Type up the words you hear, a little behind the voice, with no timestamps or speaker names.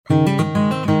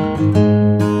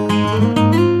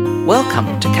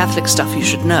Welcome to Catholic Stuff You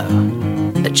Should Know,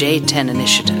 the J10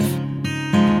 Initiative.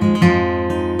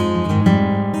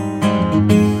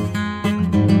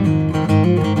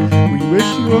 We wish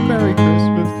you a Merry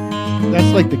Christmas.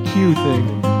 That's like the cue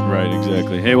thing. Right,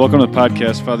 exactly. Hey, welcome to the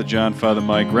podcast. Father John, Father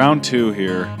Mike. Round 2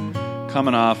 here.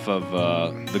 Coming off of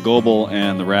the Goebel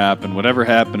and the rap and whatever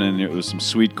happened, and it was some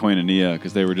sweet koinonia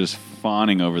because they were just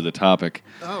fawning over the topic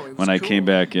when I came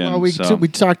back in. Well, we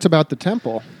talked about the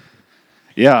temple.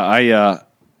 Yeah,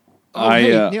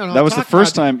 that was the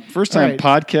first time Right.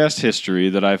 podcast history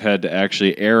that I've had to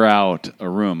actually air out a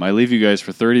room. I leave you guys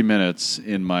for 30 minutes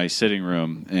in my sitting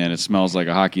room, and it smells like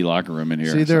a hockey locker room in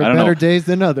here. See, there are better days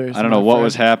than others. I don't know what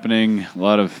was happening. A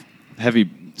lot of heavy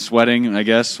sweating, I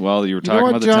guess, while you were talking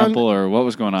about the John? temple, or what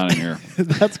was going on in here?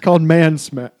 That's called man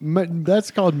smell. That's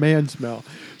called man smell.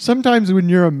 Sometimes when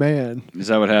you're a man, Is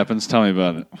that what happens? Tell me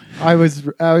about it.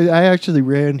 I actually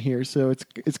ran here, so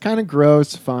it's kind of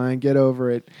gross. Fine, get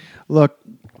over it. Look,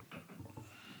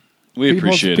 We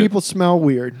appreciate it. People smell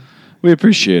weird. We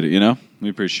appreciate it, We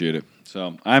appreciate it.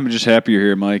 So I'm just happy you're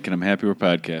here, Mike, and I'm happy we're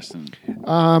podcasting.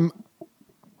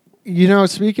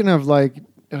 Speaking of like,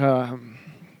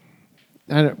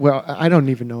 I don't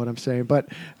even know what I'm saying, but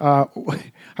I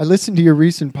listened to your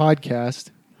recent podcast.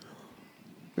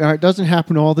 It doesn't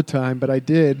happen all the time, but I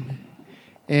did,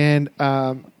 and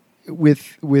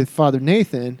with Father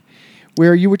Nathan,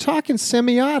 where you were talking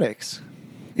semiotics.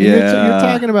 You're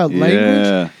talking about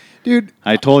language, dude.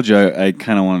 I told you I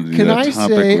kind of wanted to do that topic. Can I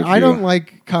say with I you. don't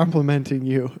like complimenting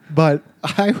you, but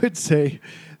I would say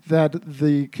that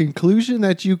the conclusion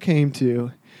that you came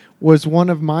to was one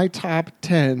of my top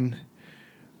 10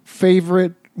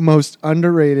 favorite, most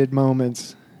underrated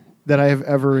moments that I have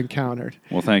ever encountered.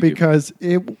 Well, thank you. Because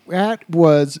that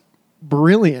was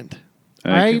brilliant.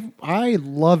 Thank you. I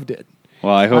loved it.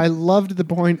 Well, I loved the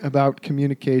point about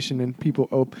communication and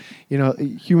people,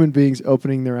 human beings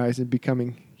opening their eyes and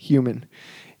becoming human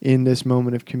in this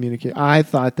moment of communication. I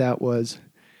thought that was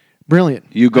brilliant.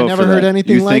 You go I never for heard that.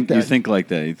 anything like that. You think like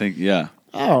that. You think, yeah.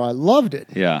 Oh, I loved it.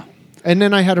 Yeah. And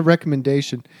then I had a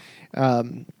recommendation.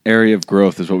 Area of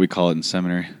growth is what we call it in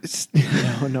seminary.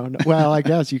 No. Well, I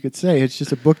guess you could say it's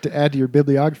just a book to add to your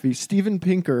bibliography. Steven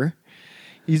Pinker.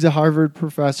 He's a Harvard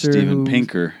professor. Steven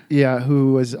Pinker. Yeah,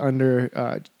 who was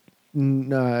under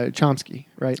Chomsky,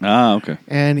 right? Ah, okay.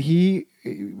 And he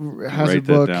has Write a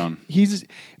book. that down. He's a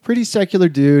pretty secular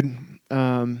dude.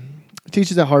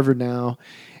 Teaches at Harvard now,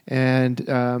 and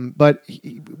but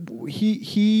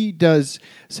he does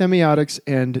semiotics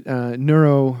and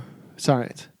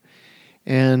neuroscience,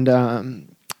 and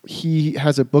he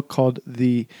has a book called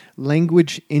The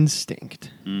Language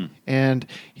Instinct, and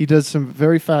he does some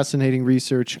very fascinating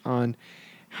research on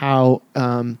how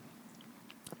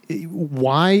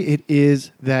why it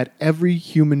is that every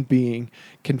human being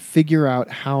can figure out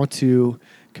how to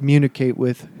communicate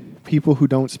with people who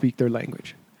don't speak their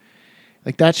language.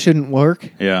 Like, that shouldn't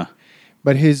work. Yeah.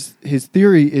 But his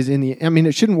theory is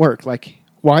it shouldn't work. Like,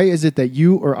 why is it that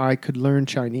you or I could learn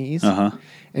Chinese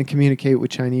and communicate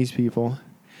with Chinese people,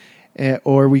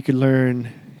 or we could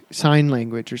learn sign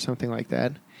language or something like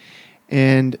that?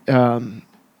 And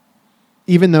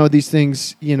even though these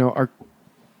things,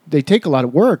 they take a lot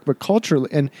of work, but culturally,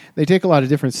 and they take a lot of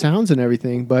different sounds and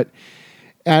everything, but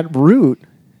at root,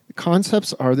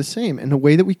 concepts are the same, and the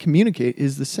way that we communicate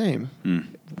is the same.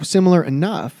 Similar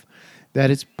enough that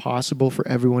it's possible for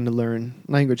everyone to learn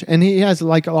language. And he has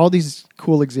like all these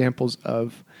cool examples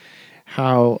of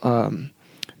how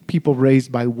people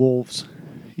raised by wolves,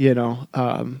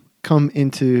 come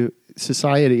into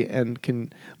society and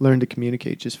can learn to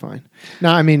communicate just fine.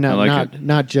 Now, I mean,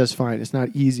 not just fine. It's not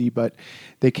easy, but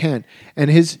they can. And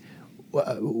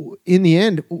in the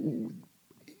end,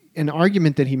 an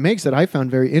argument that he makes that I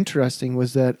found very interesting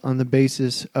was that on the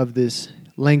basis of this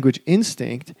language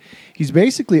instinct, he's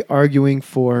basically arguing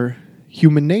for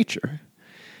human nature,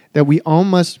 that we all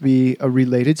must be a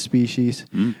related species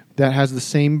that has the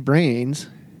same brains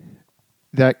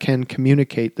that can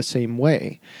communicate the same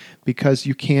way, because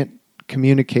you can't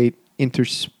communicate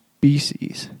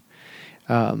interspecies,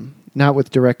 not with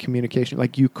direct communication.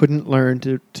 Like, you couldn't learn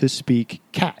to speak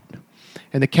cat.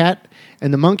 And the cat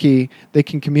and the monkey, they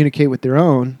can communicate with their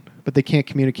own, but they can't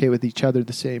communicate with each other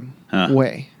the same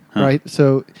way, right?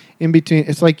 So in between,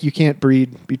 it's like you can't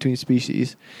breed between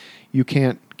species. You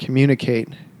can't communicate.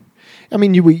 I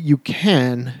mean, you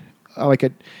can,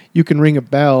 you can ring a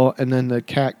bell and then the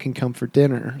cat can come for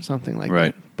dinner or something like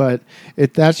that. But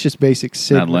that's just basic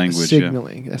signaling.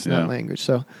 That's not language.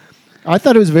 So I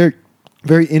thought it was very,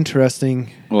 very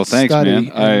interesting. Well, thanks, study,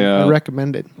 man. I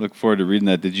recommend it. Look forward to reading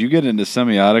that. Did you get into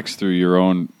semiotics through your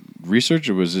own research,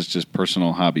 or was this just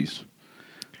personal hobbies?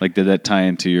 Like, did that tie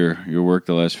into your work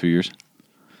the last few years?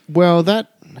 Well, that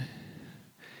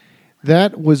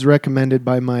was recommended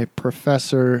by my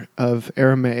professor of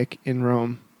Aramaic in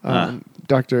Rome,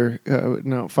 Father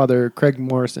Craig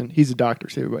Morrison. He's a doctor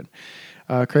too,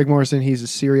 but Craig Morrison, he's a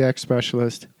Syriac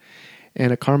specialist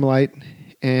and a Carmelite,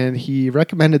 and he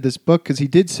recommended this book because he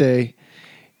did say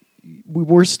we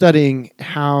were studying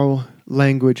how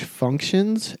language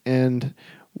functions and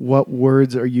what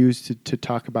words are used to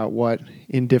talk about what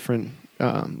in different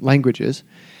languages.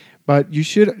 But you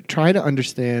should try to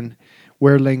understand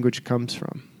where language comes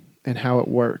from and how it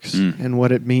works and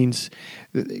what it means,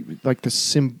 like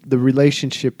the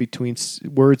relationship between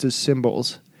words as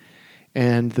symbols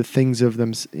and the things of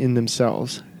them in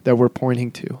themselves that we're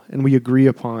pointing to and we agree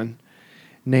upon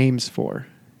names for.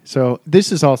 So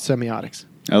this is all semiotics.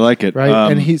 I like it.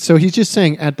 Right? And he's just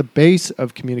saying at the base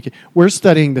of communication, we're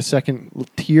studying the second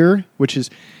tier, which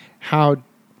is how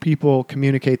people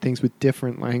communicate things with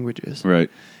different languages.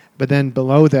 Right. But then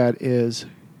below that is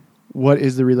what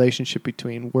is the relationship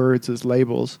between words as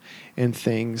labels and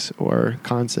things or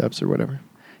concepts or whatever.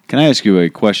 Can I ask you a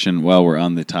question while we're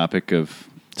on the topic of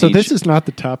So this is not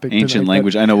the topic. Ancient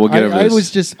language. I know we'll get over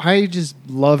this. I just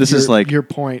love your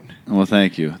point. Well,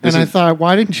 thank you. I thought,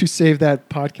 why didn't you save that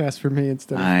podcast for me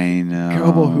instead of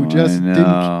Goebel, who just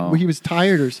didn't, he was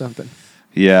tired or something.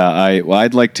 Yeah,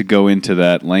 I'd like to go into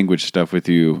that language stuff with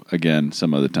you again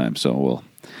some other time, so we'll.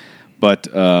 But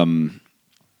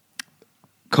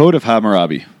Code of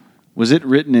Hammurabi, was it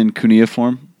written in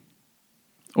cuneiform?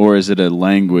 Or is it a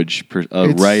language,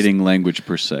 writing language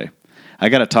per se? I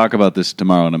got to talk about this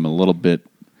tomorrow, and I'm a little bit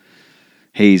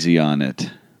hazy on it.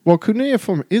 Well,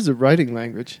 cuneiform is a writing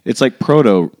language. It's like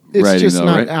proto-writing, it's just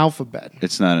not right? alphabet.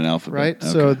 It's not an alphabet. Right? Okay.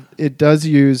 So it does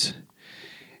use...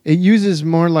 It uses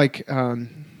more like a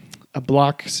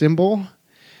block symbol.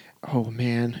 Oh,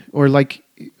 man. Or like...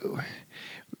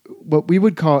 What we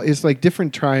would call is like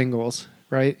different triangles,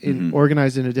 right?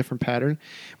 Organized in a different pattern.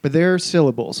 But they're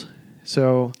syllables.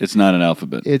 So it's not an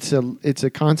alphabet. It's a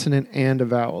consonant and a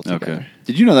vowel together. Okay.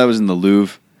 Did you know that was in the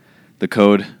Louvre, the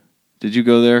code? Did you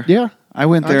go there? Yeah. I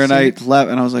went there and I left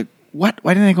and I was like, what?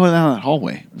 Why didn't I go down that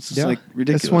hallway? It's just like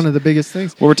ridiculous. That's one of the biggest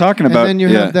things. Well, we're talking about... And then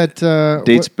you have that...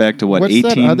 dates back to what, 18?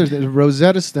 What's that other thing?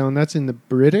 Rosetta Stone, that's in the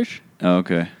British? Oh,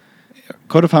 okay.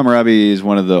 Code of Hammurabi is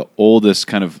one of the oldest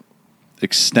kind of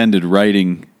extended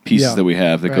writing pieces that we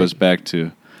have that goes back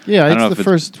to... Yeah, it's the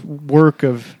first work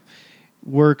of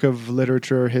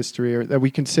literature or history or that we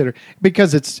consider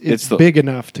because it's big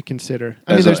enough to consider.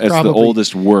 I mean, there's probably the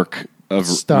oldest work of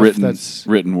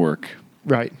written work.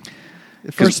 Right.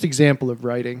 The first example of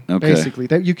writing, basically,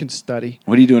 that you can study.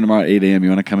 What are you doing tomorrow at 8 a.m.? You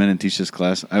want to come in and teach this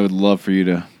class? I would love for you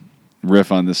to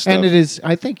riff on this stuff. And it is,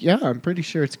 I think, I'm pretty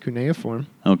sure it's cuneiform.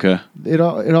 Okay. It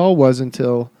all was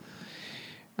until...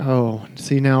 Oh,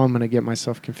 see, now I'm going to get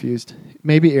myself confused.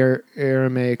 Maybe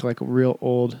Aramaic, like a real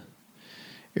old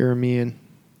Aramean.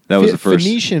 That was the first.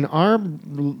 Phoenician, our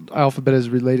alphabet is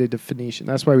related to Phoenician.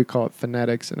 That's why we call it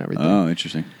phonetics and everything. Oh,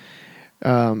 interesting.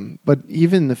 But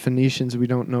even the Phoenicians, we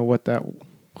don't know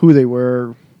who they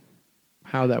were,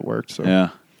 how that worked. So yeah.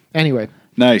 Anyway.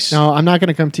 Nice. No, I'm not going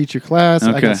to come teach your class.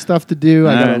 Okay. I got stuff to do.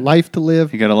 I got a life to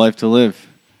live. You got a life to live.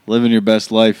 Living your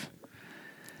best life.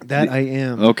 That I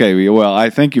am. Okay. Well, I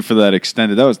thank you for that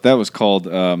extended. That was called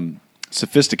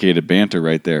sophisticated banter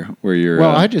right there, where you're.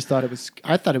 Well, I thought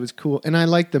it was cool, and I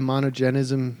like the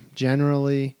monogenism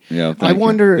generally. Yeah. I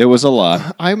wonder. It was a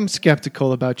lot. I'm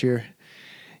skeptical about your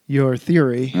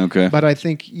theory. Okay. But I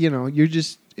think you're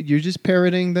just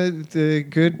parroting the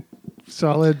good,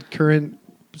 solid current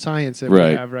science that we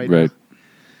have right now.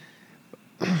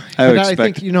 I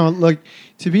think look,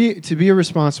 to be a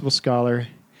responsible scholar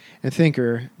and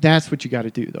thinker, that's what you got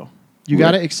to do, though. You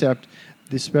got to accept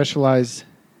the specialized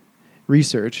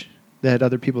research that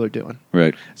other people are doing.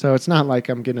 Right. So it's not like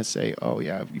I'm going to say, oh,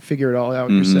 yeah, you figure it all out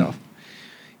yourself.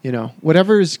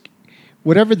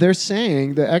 Whatever they're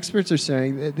saying, the experts are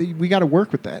saying, we got to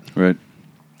work with that. Right.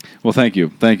 Well, thank you.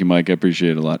 Thank you, Mike. I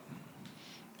appreciate it a lot.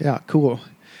 Yeah, cool.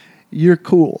 You're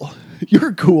cool.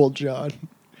 You're cool, John.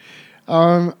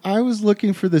 I was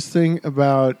looking for this thing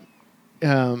about...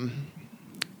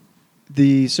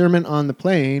 the Sermon on the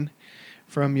Plain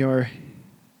from your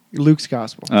Luke's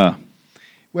Gospel.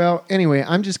 Well, anyway,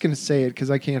 I'm just going to say it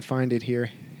because I can't find it here.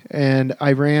 And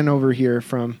I ran over here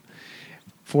from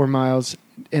 4 miles,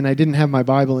 and I didn't have my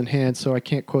Bible in hand, so I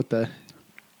can't quote the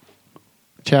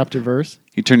chapter verse.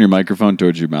 You turn your microphone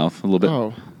towards your mouth a little bit.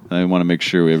 Oh. I want to make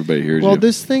sure everybody hears you. Well,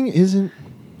 this thing isn't...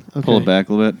 Okay. Pull it back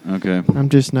a little bit? Okay. I'm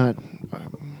just not...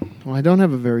 Well, I don't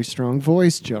have a very strong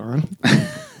voice, John.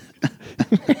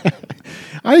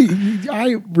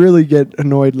 I really get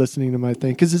annoyed listening to my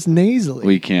thing because it's nasally.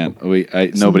 We can't.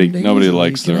 Nobody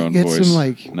likes their own voice.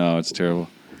 Some, no, it's terrible.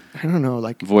 I don't know,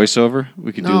 like voiceover.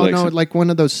 We could do like one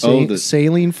of those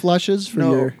saline flushes for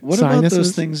your what sinuses? About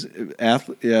those things?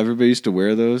 Everybody used to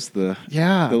wear those. The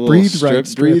little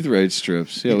breathe right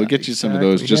strips. Yeah, we'll get you some of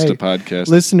those. Just a podcast.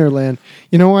 Listenerland.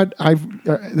 You know what?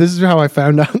 This is how I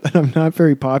found out that I'm not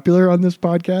very popular on this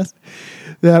podcast.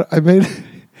 That I made.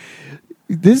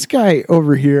 This guy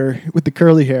over here with the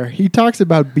curly hair, he talks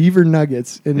about beaver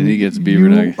nuggets, and he gets beaver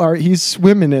nuggets. He's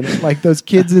swimming in it like those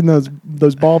kids in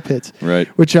those ball pits, right?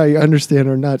 Which I understand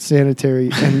are not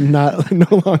sanitary and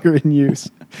no longer in use.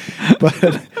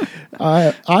 But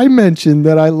I mentioned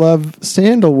that I love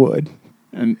sandalwood,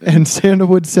 and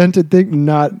sandalwood scented thing.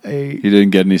 He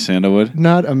didn't get any sandalwood.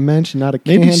 Not a mention. Not a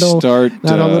candle.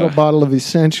 Not a little bottle of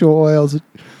essential oils.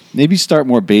 Maybe start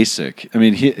more basic. I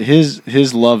mean,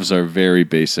 his loves are very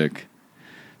basic.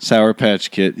 Sour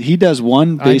Patch Kid. He does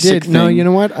one basic thing. No, you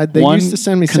know what? They used to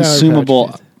send me Sour Patch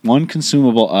Kids. One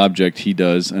consumable object he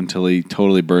does until he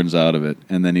totally burns out of it,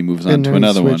 and then he moves on to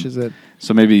another one. It.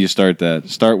 So maybe you start that.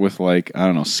 Start with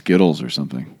Skittles or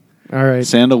something. All right.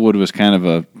 Sandalwood was kind of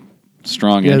a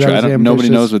strong intro. Nobody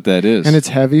knows what that is. And it's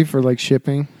heavy for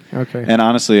shipping. Okay. And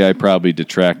honestly, I probably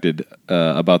detracted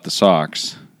about the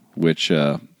socks, which...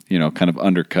 kind of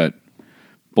undercut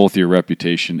both your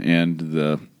reputation and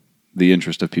the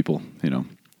interest of people,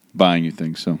 buying you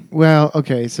things. So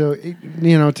okay. So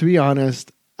to be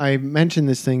honest, I mentioned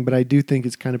this thing, but I do think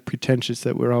it's kind of pretentious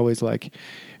that we're always like,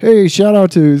 "Hey, shout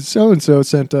out to so and so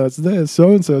sent us this,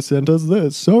 so and so sent us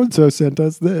this, so and so sent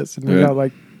us this," and we're not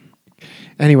like.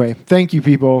 Anyway, thank you,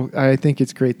 people. I think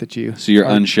it's great that you. So you're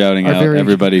unshouting out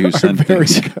everybody who sent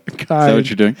things. Is that what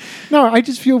you're doing? No, I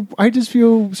just feel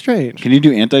strange. Can you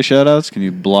do anti-shout-outs? Can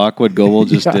you block what Goebel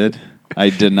just did?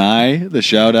 I deny the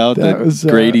shout-out that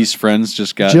Grady's friends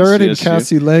just got. Jared and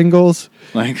Cassie Langles.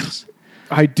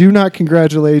 I do not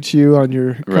congratulate you on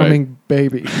your coming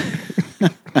baby.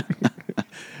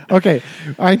 Okay,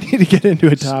 I need to get into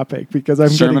a topic because I'm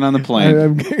Sermon on the Plain.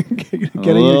 I'm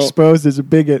getting exposed as a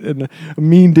bigot and a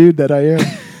mean dude that I am.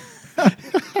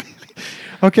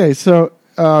 Okay, so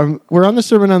we're on the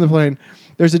Sermon on the Plain.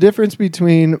 There's a difference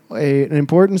between an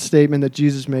important statement that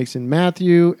Jesus makes in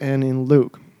Matthew and in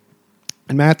Luke.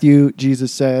 In Matthew,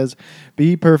 Jesus says,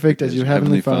 "Be perfect as your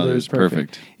heavenly Father is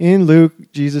perfect." In Luke,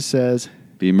 Jesus says,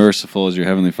 "Be merciful as your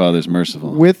heavenly Father is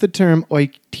merciful." With the term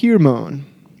oiktirmon.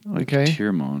 Okay.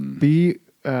 Oiktirmon. Be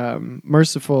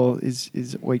merciful is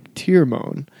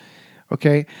oiktirmon.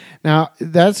 Okay. Now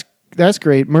that's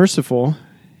great, merciful,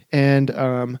 and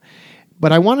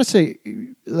but I want to say,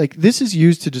 this is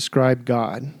used to describe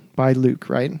God by Luke,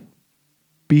 right?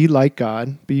 Be like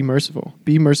God. Be merciful.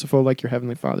 Be merciful like your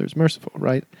heavenly Father is merciful,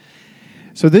 right?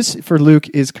 So this for Luke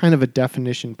is kind of a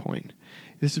definition point.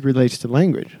 This relates to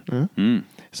language. Huh? Mm.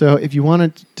 So if you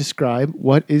want to describe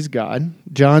what is God,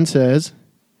 John says.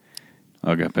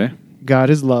 Agape.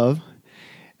 God is love.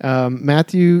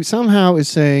 Matthew somehow is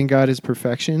saying God is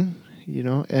perfection,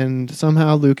 and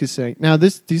somehow Luke is saying... Now,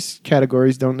 these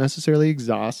categories don't necessarily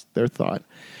exhaust their thought,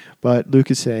 but Luke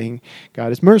is saying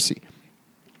God is mercy,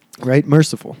 right?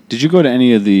 Merciful. Did you go to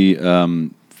any of the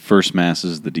first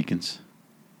masses, the deacons?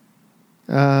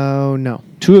 Oh, no.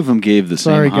 Two of them gave the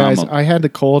same homily. Sorry, guys. I had the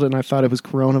cold, and I thought it was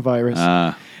coronavirus.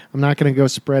 I'm not going to go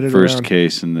spread it around. First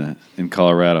case in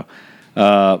Colorado.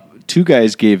 Two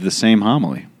guys gave the same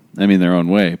homily. I mean, their own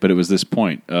way, but it was this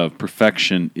point of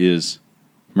perfection is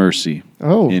mercy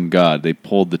in God. They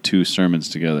pulled the two sermons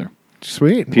together.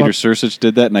 Sweet. Peter Sursich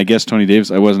did that, and I guess Tony Davis.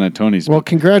 I wasn't at Tony's. Well,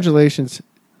 congratulations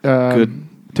to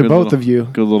both of you.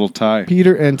 Good little tie.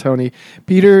 Peter and Tony.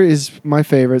 Peter is my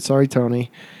favorite. Sorry, Tony.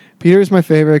 Peter is my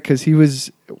favorite because he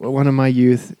was one of my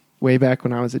youth way back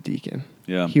when I was a deacon.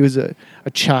 Yeah. He was a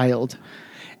child.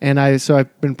 And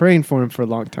I've been praying for him for a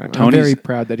long time. I'm very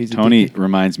proud that he's a Tony deacon.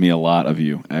 reminds me a lot of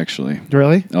you, actually.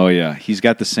 Really? Oh, yeah. He's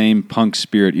got the same punk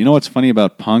spirit. You know what's funny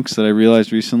about punks that I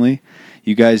realized recently?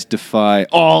 You guys defy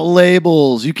all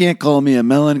labels. You can't call me a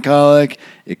melancholic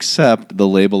except the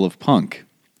label of punk,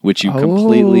 which you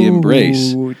completely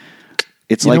embrace.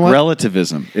 It's like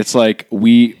relativism. It's like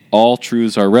all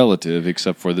truths are relative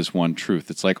except for this one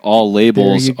truth. It's like all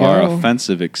labels are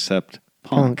offensive except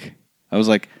punk. I was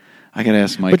like... I gotta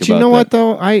ask Mike about that. But you know what,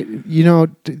 though?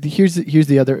 Here's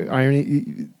the other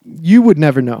irony. You would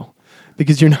never know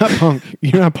because you're not punk.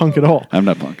 You're not punk at all. I'm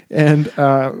not punk. And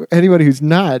anybody who's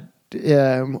not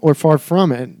or far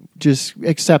from it just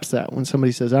accepts that when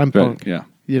somebody says, I'm punk. Right,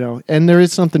 yeah. And there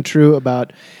is something true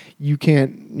about you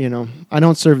can't, I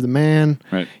don't serve the man.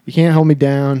 Right. You can't hold me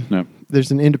down. No.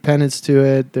 There's an independence to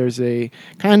it. There's a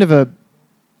kind of a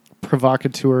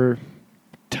provocateur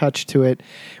touch to it.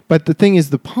 But the thing is,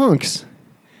 the punks,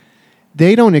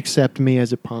 they don't accept me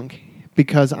as a punk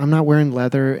because I'm not wearing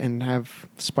leather and have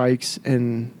spikes.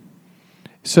 And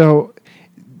so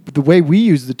the way we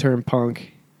use the term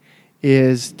punk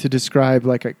is to describe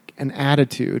like an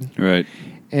attitude. Right.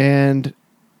 And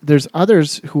there's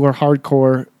others who are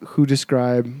hardcore who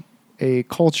describe a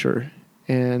culture.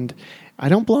 And I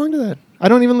don't belong to that. I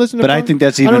don't even listen to punk. I think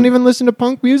that's even... I don't even listen to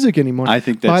punk music anymore. I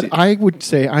think that's... But I would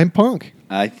say I'm punk.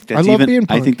 I love being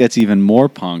punk. I think that's even more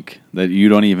punk, that you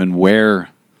don't even wear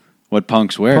what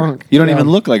punks wear. Punk, you don't even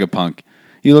look like a punk.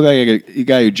 You look like a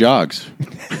guy who jogs.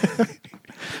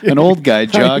 An old guy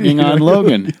jogging on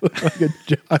Logan. You look like a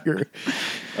jogger.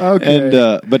 Okay.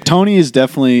 And but Tony is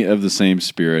definitely of the same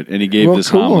spirit, and he gave this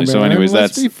homily. Man. So, anyways,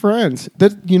 let's be friends.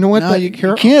 You know what? No, you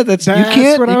can't. You can't do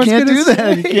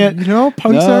that. You can't. You know,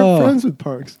 punks aren't friends with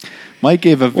punks. Mike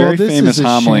gave a very famous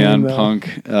homily on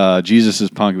punk. Jesus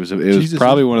is punk. It was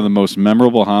probably one of the most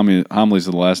memorable homilies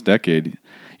of the last decade.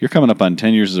 You're coming up on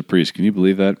 10 years as a priest. Can you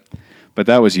believe that? But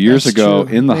that was years ago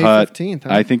in the hut. 15th,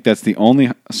 huh? I think that's the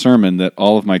only sermon that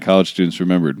all of my college students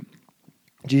remembered.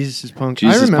 Jesus is punk.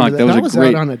 Jesus I remember punk. that was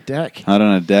out on a deck. Out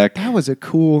on a deck. That was a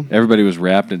cool... Everybody was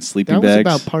wrapped in sleeping bags.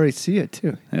 That was about parousia,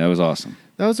 too. Yeah, that was awesome.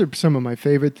 Those are some of my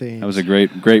favorite things. That was a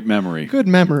great memory. Good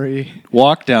memory.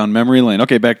 Walk down memory lane.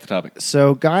 Okay, back to the topic.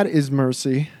 So, God is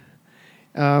mercy.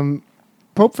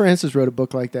 Pope Francis wrote a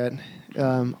book like that,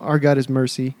 Our God is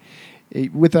Mercy,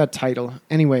 with that title.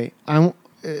 Anyway,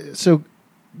 so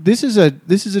this is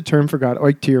a term for God,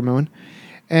 oiktirmon,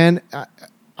 and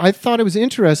I thought it was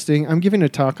interesting. I'm giving a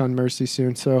talk on mercy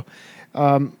soon. So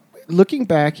looking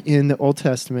back in the Old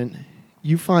Testament,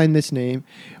 you find this name,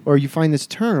 or you find this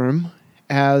term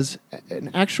as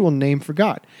an actual name for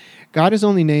God. God is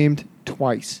only named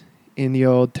twice in the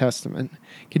Old Testament.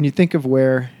 Can you think of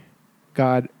where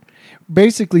God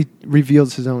basically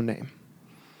reveals his own name?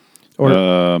 Or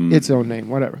its own name,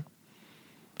 whatever.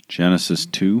 Genesis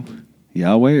 2,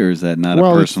 Yahweh, or is that not a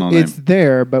personal name? It's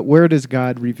there, but where does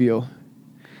God reveal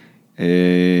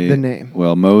the name?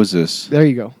 Well, Moses. There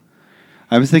you go.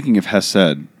 I was thinking of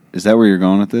Hesed. Is that where you're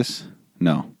going with this?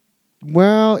 No.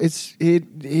 Well, it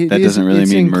that doesn't really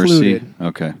mean included. Mercy.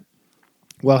 Okay.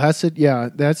 Well, Hesed, yeah,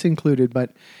 that's included,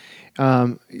 but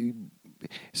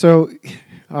so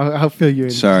I'll fill you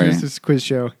in. Sorry, this is a quiz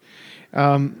show.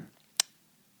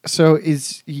 So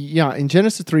in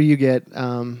Genesis 3 you get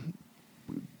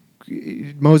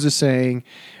Moses saying,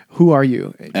 "Who are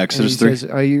you?" Exodus 3. Says,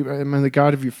 am I the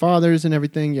God of your fathers and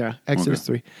everything? Yeah, Exodus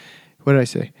 3. What did I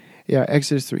say? Yeah,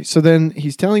 Exodus 3. So then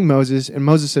he's telling Moses, and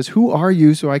Moses says, "Who are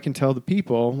you, so I can tell the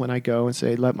people when I go and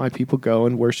say, let my people go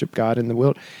and worship God in the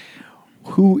wilderness?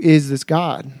 Who is this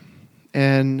God?"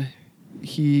 And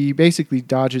he basically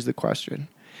dodges the question.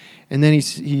 And then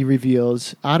he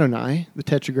reveals Adonai, the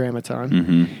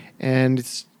Tetragrammaton, and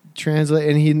it's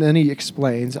translated. And then he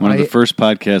explains. One of the first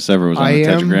podcasts ever was on the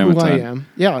Tetragrammaton. I am who I am.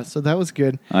 Yeah, so that was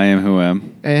good. I am who I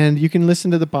am. And you can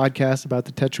listen to the podcast about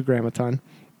the Tetragrammaton.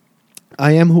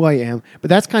 I am who I am, but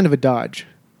that's kind of a dodge.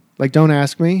 Like, don't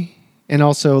ask me, and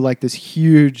also like this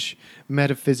huge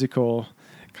metaphysical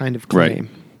kind of claim.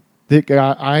 Right.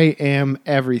 That I am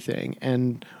everything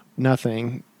and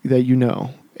nothing that you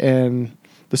know, and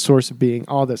the source of being,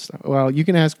 all this stuff. Well, you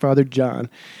can ask Father John.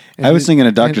 I was thinking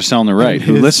of Dr. Selner Wright,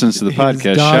 who listens to the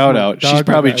podcast. Shout out. She's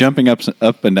probably jumping up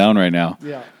and down right now.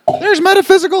 Yeah. There's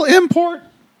metaphysical import.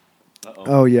 Uh-oh.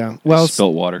 Oh, yeah. Well,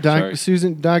 spilt water. Sorry.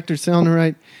 Dr. Selner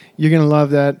Wright, you're going to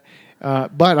love that.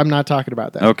 But I'm not talking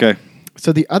about that. Okay.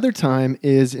 So the other time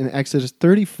is in Exodus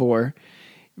 34,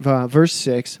 verse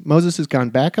 6. Moses has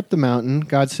gone back up the mountain.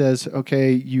 God says,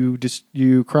 okay, you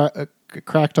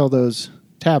cracked all those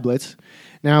tablets.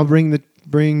 Now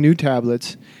bring new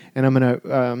tablets, and I'm going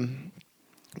to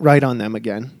write on them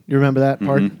again. You remember that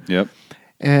part? Mm-hmm. Yep.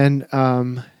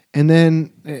 And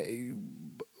then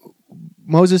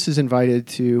Moses is invited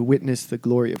to witness the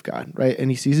glory of God, right?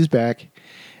 And he sees his back,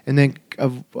 and then a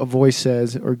voice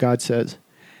says, or God says,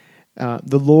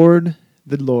 the Lord,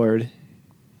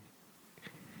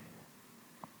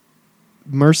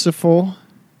 merciful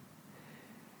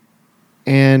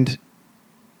and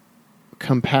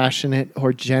compassionate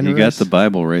or generous. You got the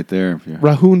Bible right there.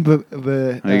 Rahun.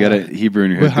 You got a Hebrew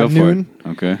in your head. Go for it.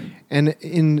 Okay. And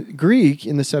in Greek,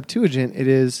 in the Septuagint, it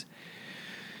is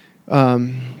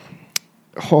Hotheos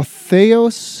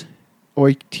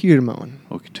oiktirmon.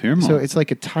 Oiktirmon. So it's like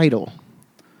a title.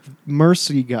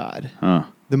 Mercy God. Huh.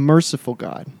 The merciful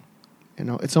God. You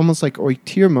know, it's almost like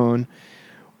oiktirmon,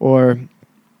 or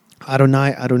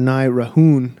Adonai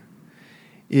Rahun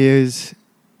is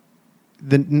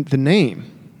the name.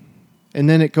 And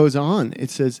then it goes on. It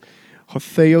says,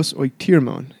 Hotheos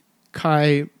oitirmon,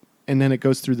 Kai, and then it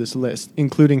goes through this list,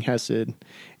 including Hesed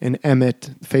and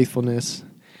Emet, faithfulness.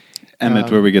 Emet,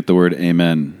 where we get the word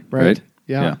amen, right?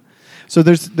 Yeah. So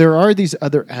there are these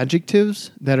other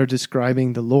adjectives that are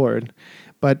describing the Lord,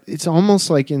 but it's almost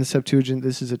like in the Septuagint,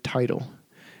 this is a title,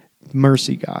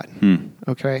 mercy God.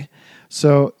 Okay?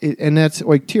 So, and that's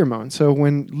oiktirmon. So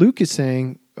when Luke is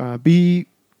saying, be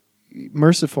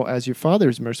merciful as your Father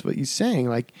is merciful, he's saying,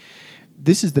 like,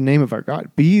 this is the name of our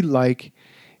God. Be like,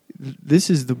 this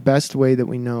is the best way that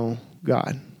we know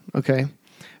God. Okay?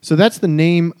 So that's the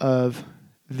name of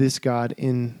this God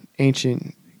in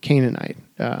ancient Canaanite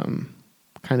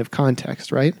kind of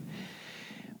context, right?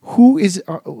 Who is...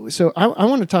 so I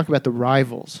want to talk about the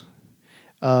rivals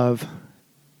of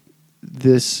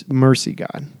this mercy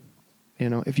God. You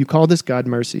know, if you call this God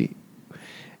mercy,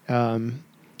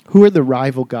 who are the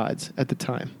rival gods at the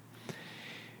time?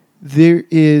 There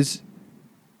is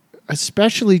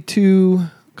especially two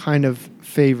kind of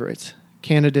favorites,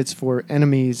 candidates for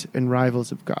enemies and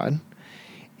rivals of God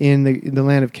in the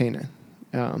land of Canaan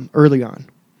early on.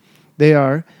 They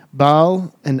are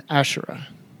Baal and Asherah.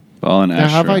 Baal and Asherah. Now,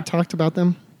 have I talked about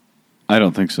them? I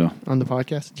don't think so. On the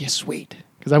podcast? Yes, sweet.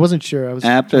 Because I wasn't sure. I was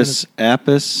Apis,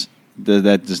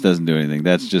 that just doesn't do anything.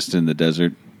 That's just in the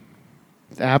desert.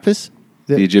 Apis?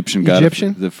 The Egyptian god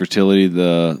of the fertility,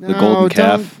 the golden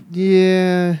calf.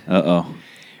 Yeah.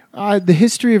 Uh-oh. The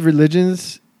history of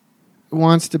religions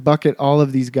wants to bucket all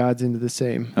of these gods into the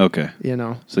same. Okay. You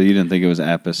know. So you didn't think it was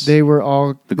Apis? They were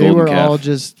all calf. all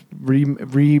just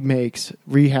remakes,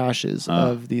 rehashes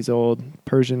of these old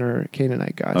Persian or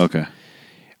Canaanite gods. Okay.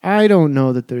 I don't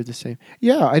know that they're the same.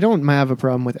 Yeah, I don't have a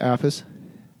problem with Apis.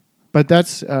 But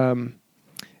that's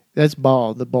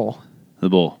Baal, the bull. The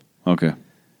bull. Okay.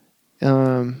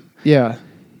 Yeah.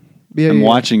 I'm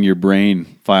watching your brain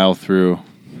file through.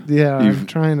 Yeah, I'm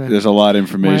trying to. There's a lot of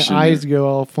information. My eyes go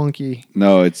all funky.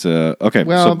 No, it's okay.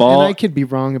 Well, so Baal, and I could be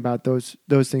wrong about those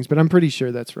things, but I'm pretty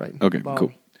sure that's right. Okay, Baal.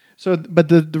 cool. So, but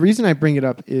the reason I bring it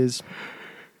up is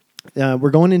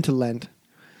we're going into Lent,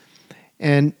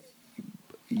 and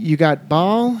you got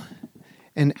Baal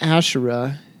and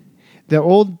Asherah. The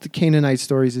old Canaanite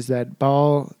stories is that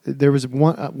Baal, there was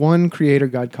one creator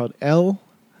god called El,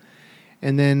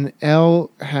 and then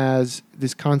El has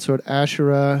this consort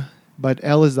Asherah, but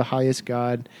El is the highest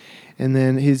god, and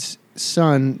then his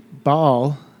son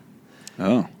Baal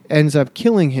ends up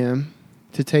killing him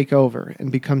to take over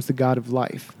and becomes the god of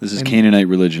life. This is Canaanite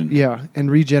religion. Yeah,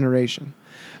 and regeneration.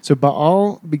 So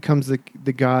Baal becomes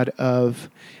the god of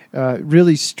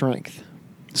really strength.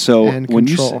 So and when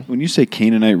control. you say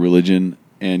Canaanite religion,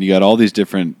 and you got all these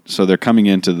different, so they're coming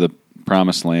into the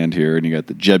promised land here, and you got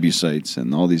the Jebusites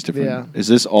and all these different. Yeah. Is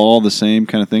this all the same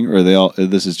kind of thing, or are they all?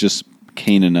 This is just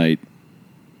Canaanite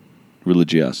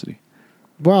religiosity.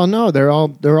 Well, no, they're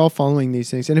all following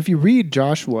these things, and if you read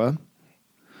Joshua,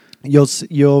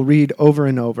 you'll read over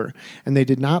and over, and they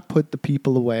did not put the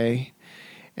people away,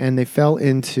 and they fell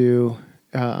into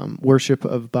worship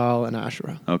of Baal and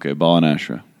Asherah. Okay, Baal and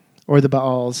Asherah. Or the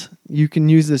Baals. You can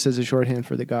use this as a shorthand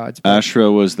for the gods.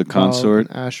 Asherah was the consort.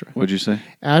 Asherah. What'd you say?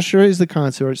 Asherah is the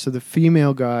consort, so the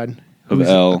female god of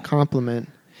El. A complement.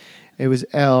 It was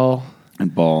El.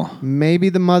 And Baal. Maybe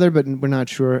the mother, but we're not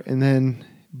sure. And then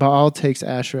Baal takes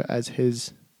Asherah as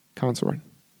his consort.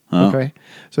 Oh. Okay?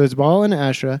 So it's Baal and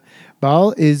Asherah.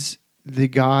 Baal is the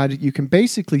god, you can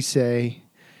basically say,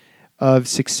 of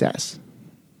success.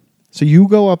 So you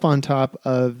go up on top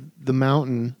of the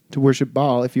mountain to worship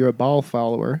Baal if you're a Baal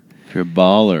follower. If you're a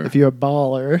baller. If you're a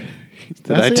baller.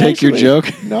 Did I take your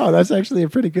joke? No, that's actually a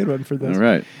pretty good one for this. All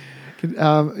right.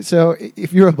 So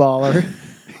if you're a baller,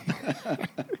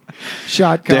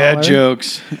 shot caller. Dad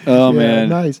jokes. Oh, yeah, man.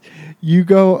 Nice. You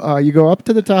go up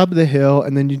to the top of the hill,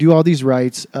 and then you do all these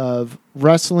rites of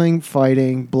wrestling,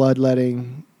 fighting,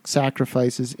 bloodletting,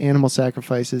 sacrifices, animal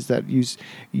sacrifices that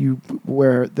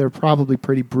where they're probably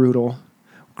pretty brutal,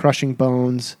 crushing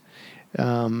bones.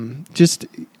 Just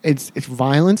it's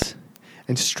violence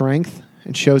and strength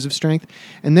and shows of strength,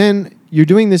 and then you're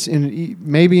doing this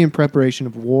maybe in preparation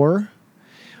of war,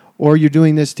 or you're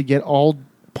doing this to get all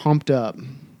pumped up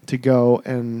to go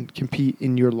and compete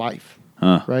in your life,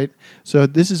 right? So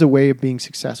this is a way of being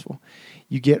successful.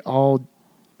 You get all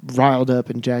riled up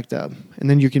and jacked up, and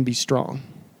then you can be strong,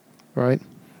 right?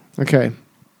 Okay,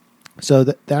 so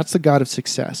that's the god of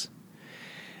success.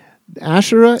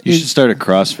 Asherah You should start a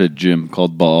CrossFit gym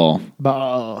called Baal.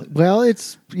 Baal. Well,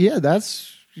 that's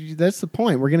the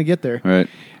point. We're going to get there. Right.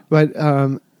 But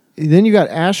then you got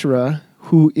Asherah,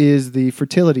 who is the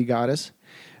fertility goddess.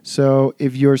 So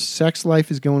if your sex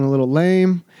life is going a little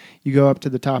lame, You go up to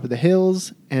the top of the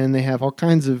hills, and they have all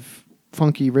kinds of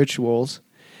funky rituals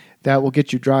that will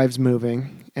get your drives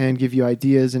moving and give you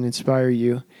ideas and inspire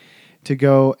you to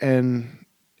go and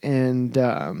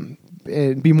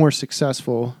be more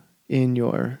successful in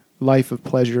your life of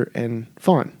pleasure and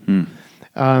fun.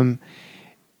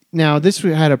 Now, this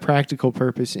had a practical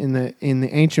purpose in the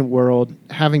ancient world.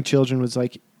 Having children was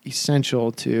like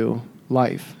essential to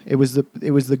life. It was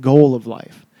the goal of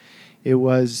life. It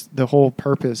was the whole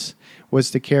purpose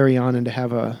was to carry on and to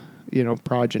have a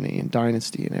progeny and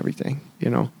dynasty and everything.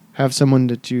 Have someone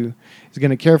that is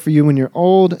going to care for you when you're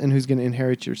old and who's going to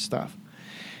inherit your stuff.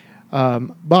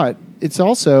 But it's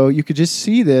also, you could just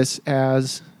see this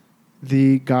as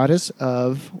the goddess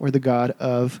of, or the god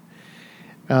of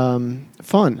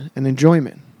fun and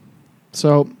enjoyment.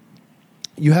 So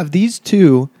you have these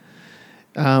two.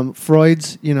 Freud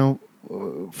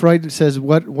says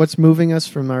what's moving us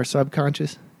from our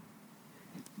subconscious?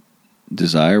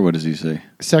 Desire. What does he say?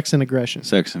 Sex and aggression.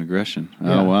 Sex and aggression.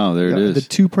 Yeah. Oh wow, there it is. The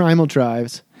two primal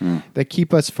drives that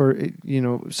keep us for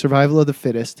survival of the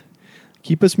fittest,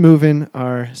 keep us moving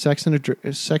are sex and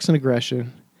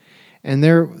aggression, and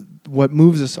they're what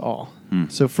moves us all.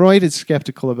 So Freud is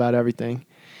skeptical about everything.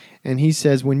 And he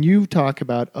says, when you talk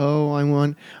about,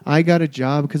 I got a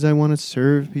job because I want to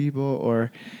serve people,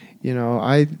 or,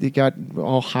 I got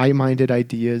all high-minded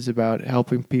ideas about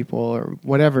helping people, or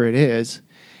whatever it is,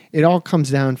 it all comes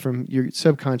down from your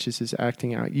subconscious is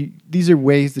acting out. These are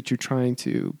ways that you're trying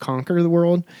to conquer the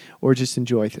world or just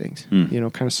enjoy things,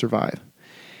 kind of survive.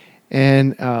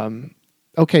 And,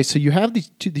 so you have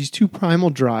these two primal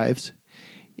drives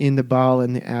in the Baal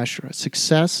and the Asherah,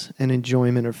 success and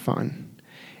enjoyment or fun.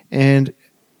 And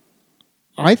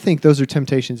I think those are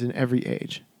temptations in every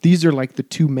age. These are like the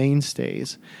two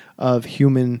mainstays of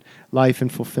human life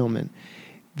and fulfillment.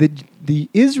 The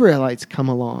Israelites come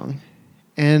along,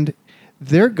 and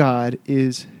their God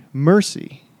is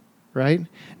mercy, right?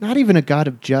 Not even a God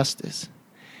of justice.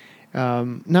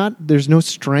 There's no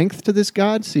strength to this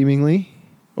God, seemingly,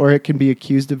 or it can be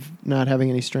accused of not having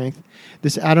any strength.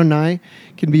 This Adonai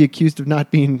can be accused of not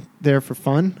being there for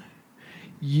fun.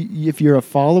 If you're a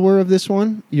follower of this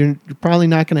one, you're probably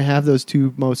not going to have those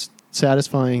two most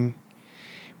satisfying,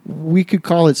 we could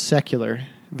call it secular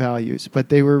values, but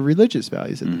they were religious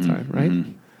values at the time, right?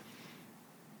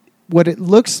 What it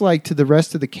looks like to the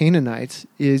rest of the Canaanites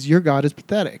is your God is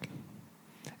pathetic.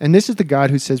 And this is the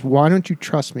God who says, why don't you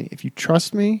trust me? If you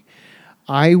trust me,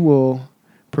 I will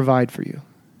provide for you.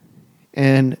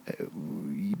 And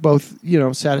both,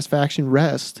 satisfaction,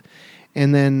 rest,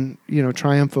 and then,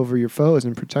 triumph over your foes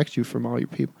and protect you from all your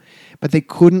people. But they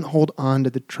couldn't hold on to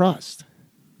the trust.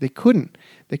 They couldn't.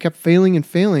 They kept failing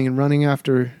and running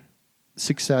after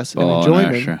success and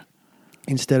enjoyment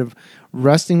instead of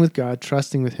resting with God,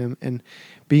 trusting with Him, and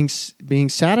being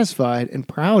satisfied and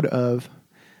proud of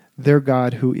their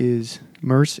God who is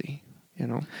mercy.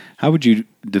 How would you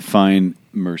define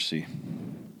mercy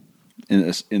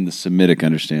in the Semitic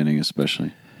understanding,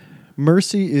 especially?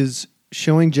 Mercy is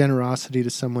showing generosity to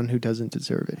someone who doesn't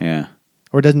deserve it. Yeah.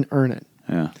 Or doesn't earn it.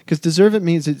 Yeah. Because deserve it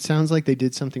means it sounds like they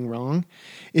did something wrong.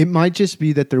 It might just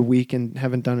be that they're weak and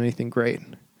haven't done anything great.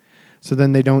 So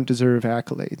then they don't deserve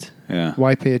accolades. Yeah.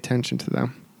 Why pay attention to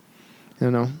them?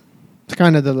 It's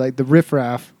kind of the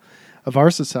riffraff of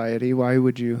our society. Why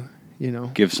would you,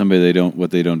 give somebody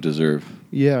what they don't deserve?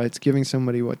 Yeah, it's giving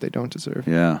somebody what they don't deserve.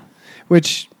 Yeah.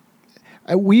 Which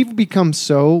we've become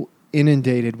so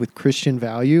inundated with Christian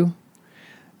value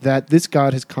that this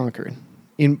God has conquered.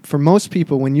 For most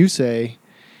people, when you say,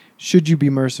 should you be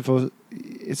merciful,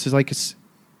 it's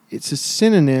a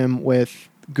synonym with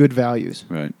good values.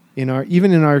 Right.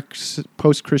 Even in our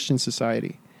post-Christian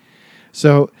society.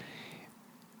 So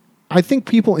I think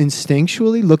people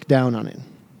instinctually look down on it.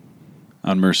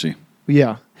 On mercy.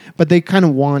 Yeah. But they kind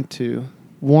of want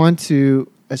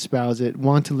to espouse it,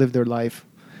 want to live their life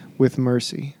with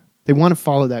mercy. They want to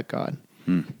follow that God.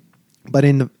 But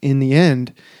in the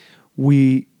end,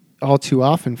 we all too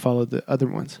often follow the other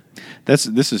ones. This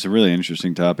is a really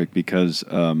interesting topic because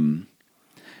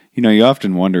you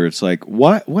often wonder, it's like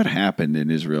what happened in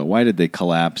Israel? Why did they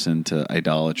collapse into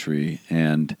idolatry?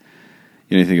 And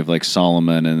you think of like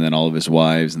Solomon and then all of his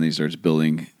wives, and he starts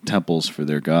building temples for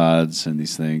their gods and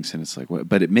these things, and it's like what?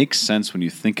 But it makes sense when you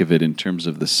think of it in terms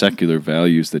of the secular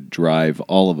values that drive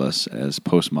all of us as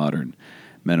postmodern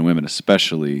men and women,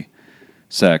 especially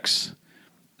sex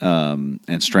and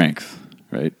strength,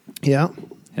 right? Yeah.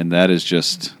 And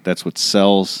that's what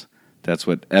sells. That's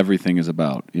what everything is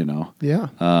about, Yeah.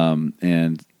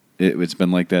 And it's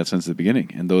been like that since the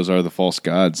beginning. And those are the false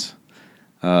gods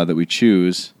that we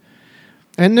choose.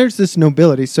 And there's this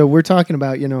nobility. So we're talking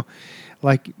about,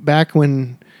 like back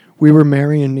when we were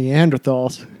marrying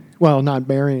Neanderthals. Well, not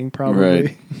marrying, probably.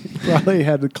 Right. Probably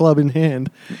had the club in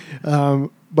hand.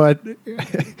 But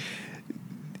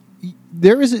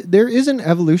there is an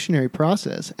evolutionary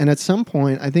process. And at some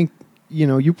point, I think,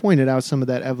 you pointed out some of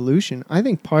that evolution. I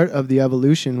think part of the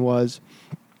evolution was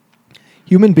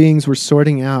human beings were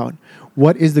sorting out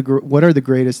what are the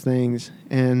greatest things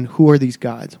and who are these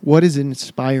gods? What is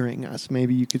inspiring us?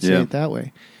 Maybe you could say it that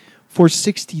way. For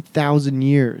 60,000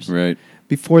 years. Right.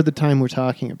 Before the time we're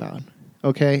talking about.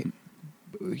 Okay?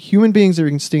 Human beings are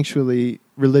instinctually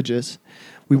religious.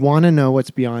 We want to know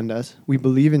what's beyond us. We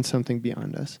believe in something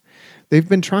beyond us. They've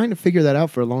been trying to figure that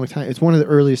out for a long time. It's one of the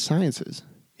earliest sciences.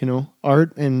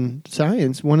 Art and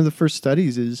science, one of the first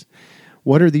studies is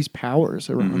what are these powers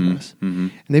around us? Mm-hmm.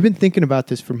 And they've been thinking about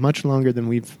this for much longer than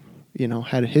we've,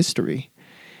 had a history.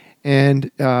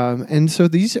 And so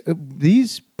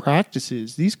these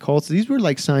practices, these cults, these were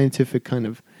like scientific kind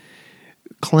of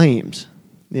claims.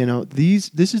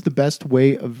 This is the best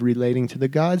way of relating to the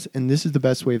gods, and this is the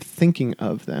best way of thinking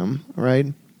of them, right?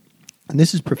 And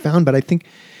this is profound, but I think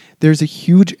there's a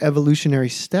huge evolutionary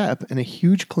step and a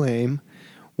huge claim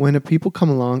when people come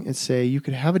along and say you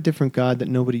could have a different God that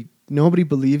nobody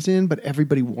believes in, but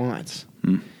everybody wants.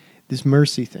 This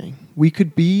mercy thing. We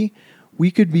could be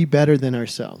better than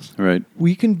ourselves. Right.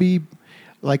 We can be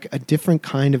like a different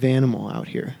kind of animal out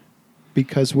here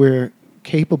because we're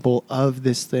capable of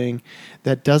this thing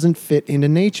that doesn't fit into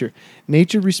nature.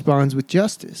 Nature responds with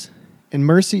justice, and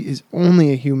mercy is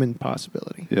only a human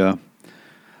possibility. Yeah.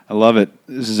 I love it.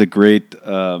 This is a great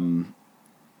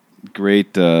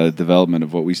development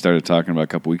of what we started talking about a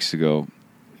couple weeks ago.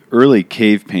 Early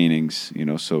cave paintings,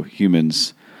 so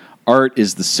humans, art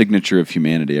is the signature of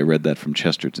humanity. I read that from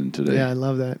Chesterton today. Yeah, I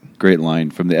love that. Great line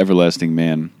from the Everlasting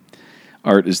Man.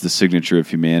 Art is the signature of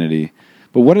humanity.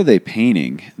 But what are they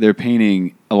painting? They're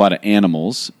painting a lot of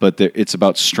animals, but it's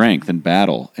about strength and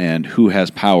battle and who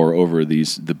has power over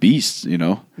the beasts,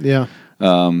 Yeah.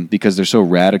 Because they're so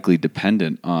radically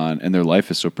dependent on, and their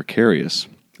life is so precarious.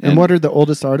 And what are the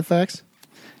oldest artifacts?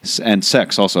 And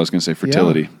sex also, I was going to say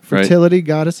fertility. Yeah. Fertility right?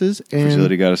 goddesses.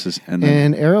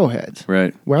 And arrowheads.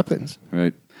 Right. Weapons.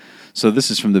 Right. So this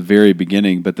is from the very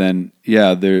beginning, but then,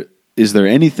 is there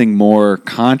anything more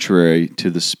contrary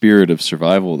to the spirit of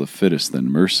survival of the fittest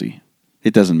than mercy?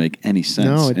 It doesn't make any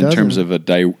sense. No, it doesn't. Terms of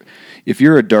if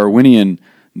you're a Darwinian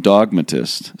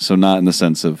dogmatist, so not in the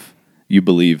sense of you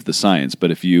believe the science, but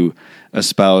if you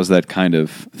espouse that kind of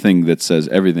thing that says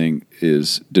everything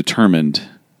is determined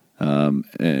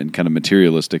and kind of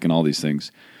materialistic and all these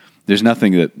things, there's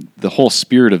nothing that the whole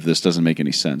spirit of this doesn't make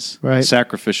any sense. Right.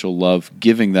 Sacrificial love,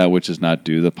 giving that which is not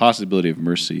due, the possibility of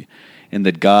mercy, and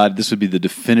that God, this would be the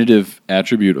definitive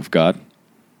attribute of God.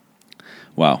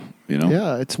 Wow,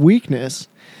 Yeah, it's weakness.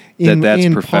 That's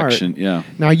in perfection, part. yeah.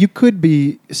 Now, you could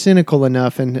be cynical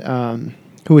enough, and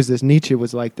who is this? Nietzsche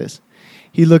was like this.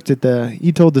 He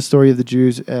told the story of the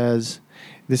Jews as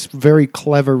this very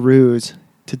clever ruse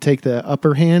to take the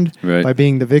upper hand by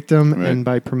being the victim and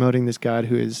by promoting this God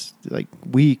who is like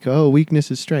weak. Oh, weakness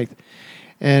is strength.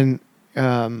 And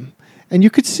you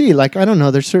could see, like, I don't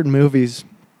know, there's certain movies,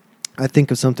 I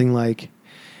think of something like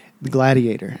The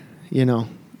Gladiator,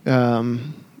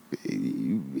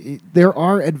 there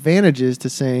are advantages to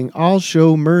saying, I'll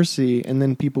show mercy, and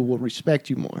then people will respect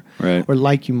you more or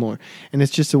like you more. And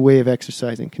it's just a way of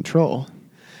exercising control.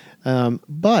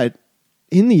 But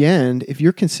in the end, if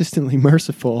you're consistently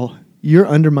merciful, you're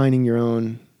undermining your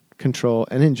own control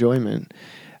and enjoyment.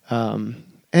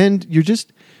 And you're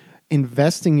just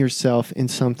investing yourself in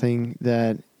something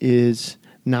that is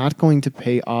not going to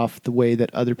pay off the way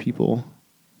that other people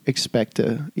expect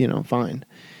to, find.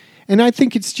 And I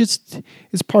think it's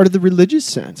part of the religious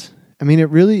sense. I mean, it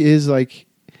really is like,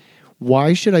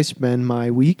 why should I spend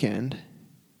my weekend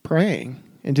praying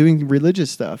and doing religious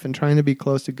stuff and trying to be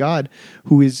close to God,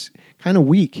 who is kind of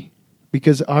weak?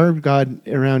 Because our God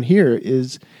around here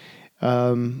is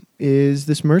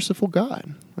this merciful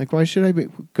God. Like, why should I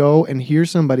go and hear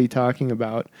somebody talking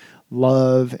about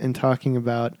love and talking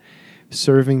about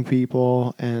serving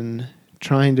people and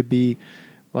trying to be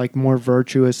like more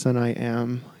virtuous than I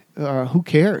am? Who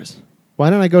cares? Why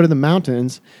don't I go to the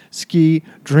mountains, ski,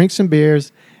 drink some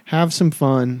beers, have some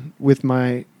fun with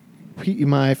my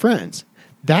friends?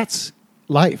 That's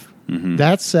life. Mm-hmm.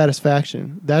 That's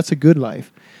satisfaction. That's a good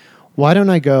life. Why don't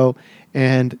I go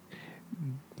and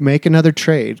make another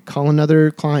trade, call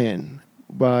another client,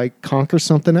 conquer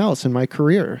something else in my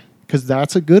career? Because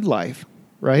that's a good life,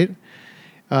 right?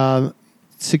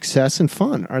 Success and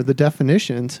fun are the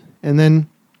definitions. And then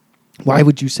Why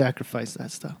would you sacrifice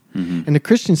that stuff? Mm-hmm. And the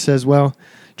Christian says, well,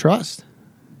 trust.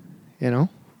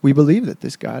 We believe that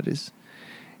this God is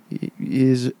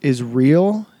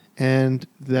real and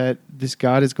that this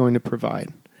God is going to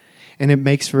provide. And it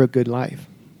makes for a good life.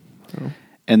 So.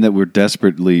 And that we're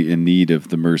desperately in need of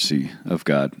the mercy of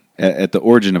God. At the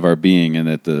origin of our being and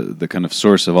at the kind of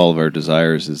source of all of our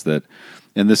desires is that,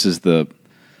 and this is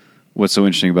what's so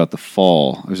interesting about the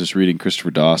fall. I was just reading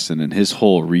Christopher Dawson, and his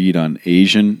whole read on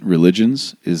Asian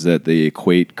religions is that they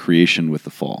equate creation with the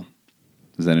fall.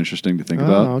 Is that interesting to think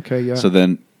about? Okay, yeah. So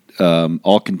then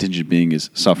all contingent being is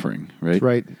suffering, right? That's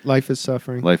right. Life is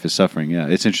suffering. Life is suffering, yeah.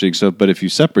 It's interesting. So, but if you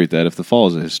separate that, if the fall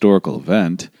is a historical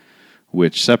event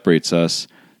which separates us,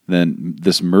 then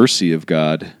this mercy of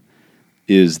God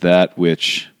is that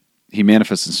which he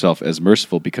manifests himself as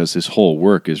merciful because his whole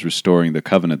work is restoring the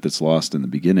covenant that's lost in the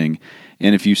beginning.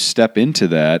 And if you step into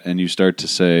that and you start to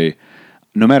say,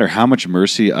 no matter how much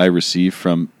mercy I receive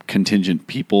from contingent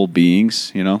people,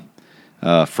 beings,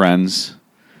 friends,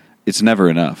 it's never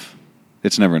enough.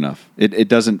 It's never enough. It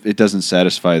doesn't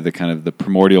satisfy the kind of the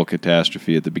primordial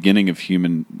catastrophe at the beginning of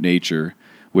human nature,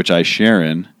 which I share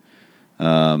in,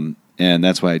 and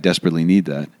that's why I desperately need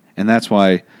that. And that's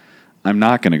why I'm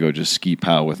not going to go just ski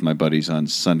pow with my buddies on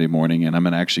Sunday morning, and I'm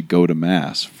going to actually go to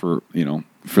Mass for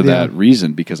that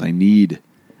reason, because I need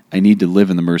to live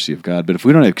in the mercy of God. But if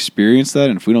we don't experience that,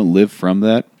 and if we don't live from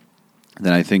that,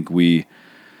 then I think we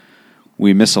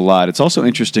miss a lot. It's also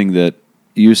interesting that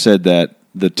you said that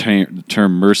the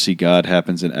term mercy God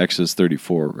happens in Exodus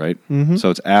 34, right? Mm-hmm. So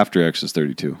it's after Exodus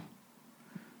 32,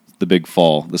 the big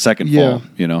fall, the second fall,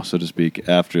 so to speak,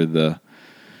 after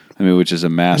which is a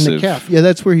massive... And the calf. Yeah,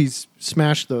 that's where he's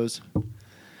smashed those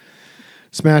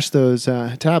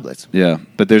tablets. Yeah,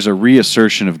 but there's a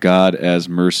reassertion of God as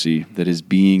mercy, that his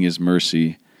being is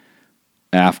mercy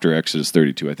after Exodus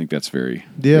 32. I think that's very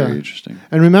interesting.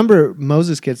 And remember,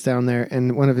 Moses gets down there,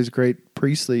 and one of his great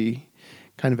priestly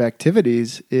kind of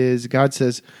activities is God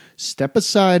says, step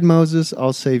aside, Moses,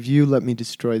 I'll save you, let me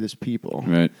destroy this people.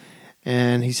 Right.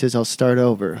 And he says, I'll start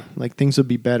over. Like, things will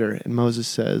be better. And Moses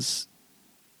says,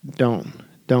 don't.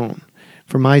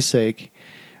 For my sake,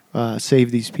 save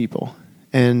these people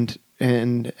and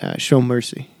show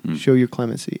mercy, show your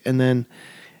clemency. And then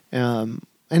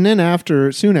soon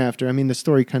after, I mean, the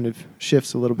story kind of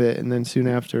shifts a little bit. And then soon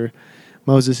after,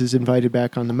 Moses is invited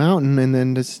back on the mountain, and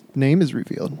then this name is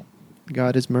revealed.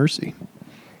 God is mercy.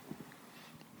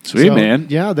 Sweet, man.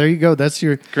 Yeah, there you go. That's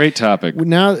your great topic.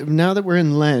 Now that we're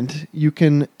in Lent, you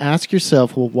can ask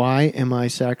yourself, well, why am I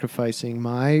sacrificing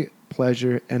my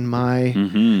pleasure and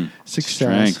my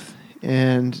success? Strength.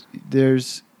 And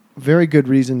there's very good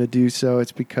reason to do so.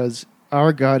 It's because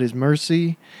our God is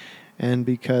mercy, and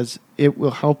because it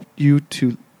will help you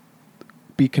to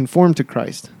be conformed to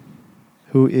Christ,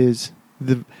 who is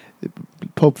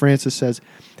Pope Francis says,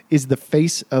 is the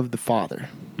face of the Father,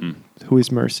 who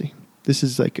is mercy. This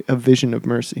is like a vision of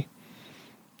mercy.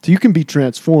 So you can be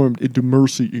transformed into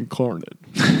mercy incarnate.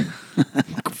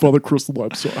 Father Chris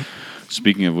Lebsaw.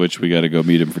 Speaking of which, we got to go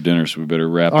meet him for dinner, so we better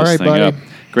wrap All this right, thing buddy. up.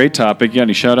 Great topic. You got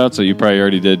any shout-outs? You probably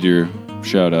already did your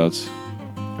shout-outs.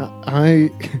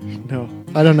 I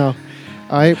don't know.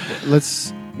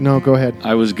 Go ahead.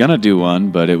 I was going to do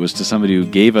one, but it was to somebody who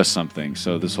gave us something.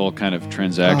 So this whole kind of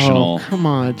transactional... Oh, come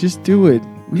on. Just do it.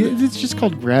 It's just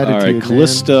called gratitude. All right.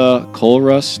 Callista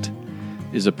Colrust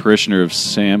is a parishioner of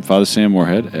Father Sam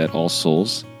Moorhead at All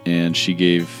Souls, and she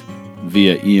gave,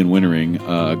 via Ian Wintering,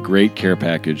 a great care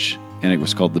package, and it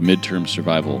was called the Midterm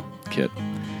Survival Kit.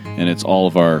 And it's all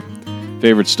of our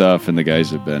favorite stuff, and the guys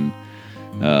have been,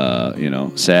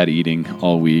 sad eating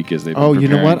all week as they've been preparing you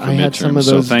know what? for I had midterms. some of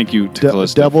those so thank you to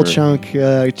Callista double chunk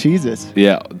Cheez-Its.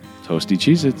 Yeah, toasty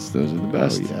Cheez-Its. Those are the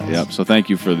best. Oh, yes. Yep. So thank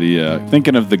you for the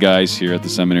thinking of the guys here at the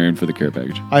seminary and for the care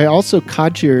package. I also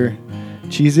caught your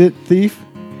Cheez-It thief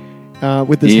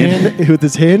with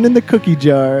his hand in the cookie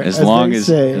jar. As long as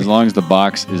the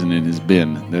box isn't in his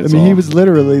bin. That's he was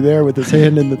literally there with his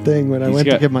hand in the thing when I went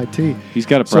to get my tea. He's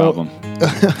got a problem.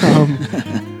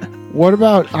 What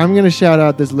about, I'm going to shout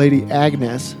out this lady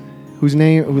Agnes, whose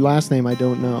last name I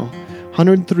don't know.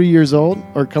 103 years old,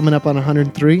 or coming up on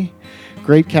 103.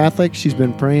 Great Catholic. She's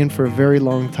been praying for a very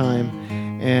long time,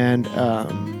 and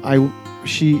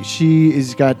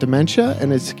she's got dementia,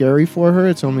 and it's scary for her.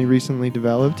 It's only recently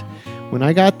developed. When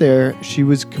I got there, she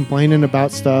was complaining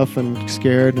about stuff and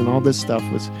scared, and all this stuff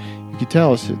was, you could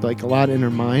tell, it's like a lot in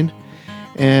her mind.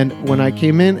 And when I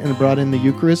came in and brought in the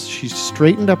Eucharist, she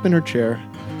straightened up in her chair,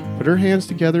 put her hands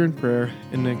together in prayer,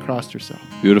 and then crossed herself.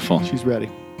 Beautiful. She's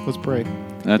ready. Let's pray.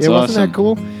 That's awesome. Wasn't that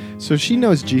cool? So she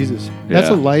knows Jesus. That's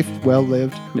a life well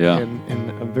lived, Yeah.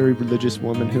 and a very religious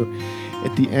woman who,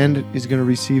 at the end, is going to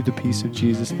receive the peace of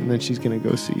Jesus, and then she's going to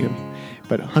go see him.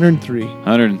 But 103.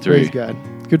 103. Praise God.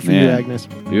 Good for you, Agnes.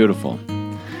 Beautiful.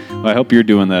 Well, I hope you're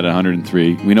doing that at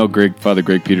 103. We know Father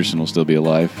Greg Peterson will still be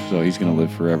alive, so he's going to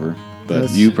live forever.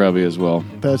 But you probably as well.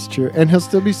 That's true. And he'll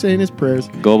still be saying his prayers.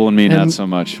 Global and me, not so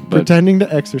much. But pretending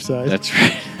to exercise. That's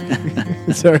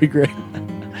right. Sorry, Greg.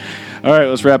 All right,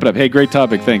 let's wrap it up. Hey, great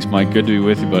topic. Thanks, Mike. Good to be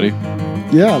with you, buddy.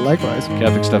 Yeah, likewise.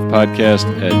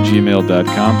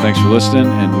 CatholicStuffPodcast@gmail.com. Thanks for listening,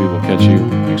 and we will catch you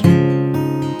next week.